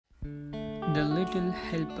The Little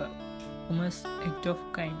Helper, Omar's act of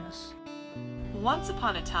kindness. Once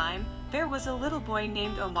upon a time, there was a little boy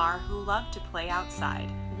named Omar who loved to play outside.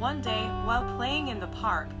 One day, while playing in the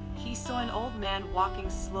park, he saw an old man walking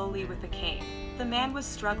slowly with a cane. The man was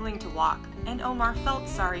struggling to walk, and Omar felt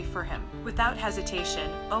sorry for him. Without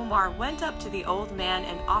hesitation, Omar went up to the old man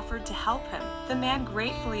and offered to help him. The man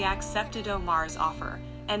gratefully accepted Omar's offer,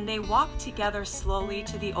 and they walked together slowly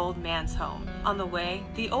to the old man's home. On the way,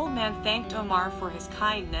 the old man thanked Omar for his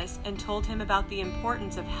kindness and told him about the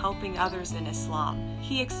importance of helping others in Islam.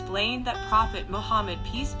 He explained that Prophet Muhammad,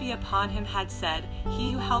 peace be upon him, had said,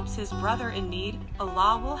 "He who helps his brother in need,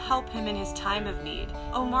 Allah will help him in his time of need."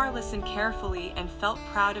 Omar listened carefully and felt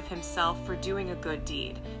proud of himself for doing a good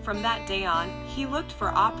deed. From that day on, he looked for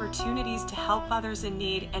opportunities to help others in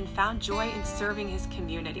need and found joy in serving his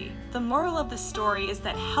community. The moral of the story is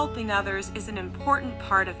that helping others is an important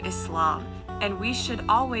part of Islam, and we should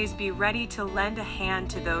always be ready to lend a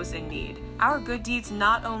hand to those in need. Our good deeds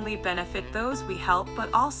not only benefit those we help,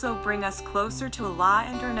 but also bring us closer to Allah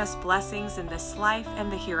and earn us blessings in this life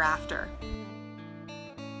and the hereafter.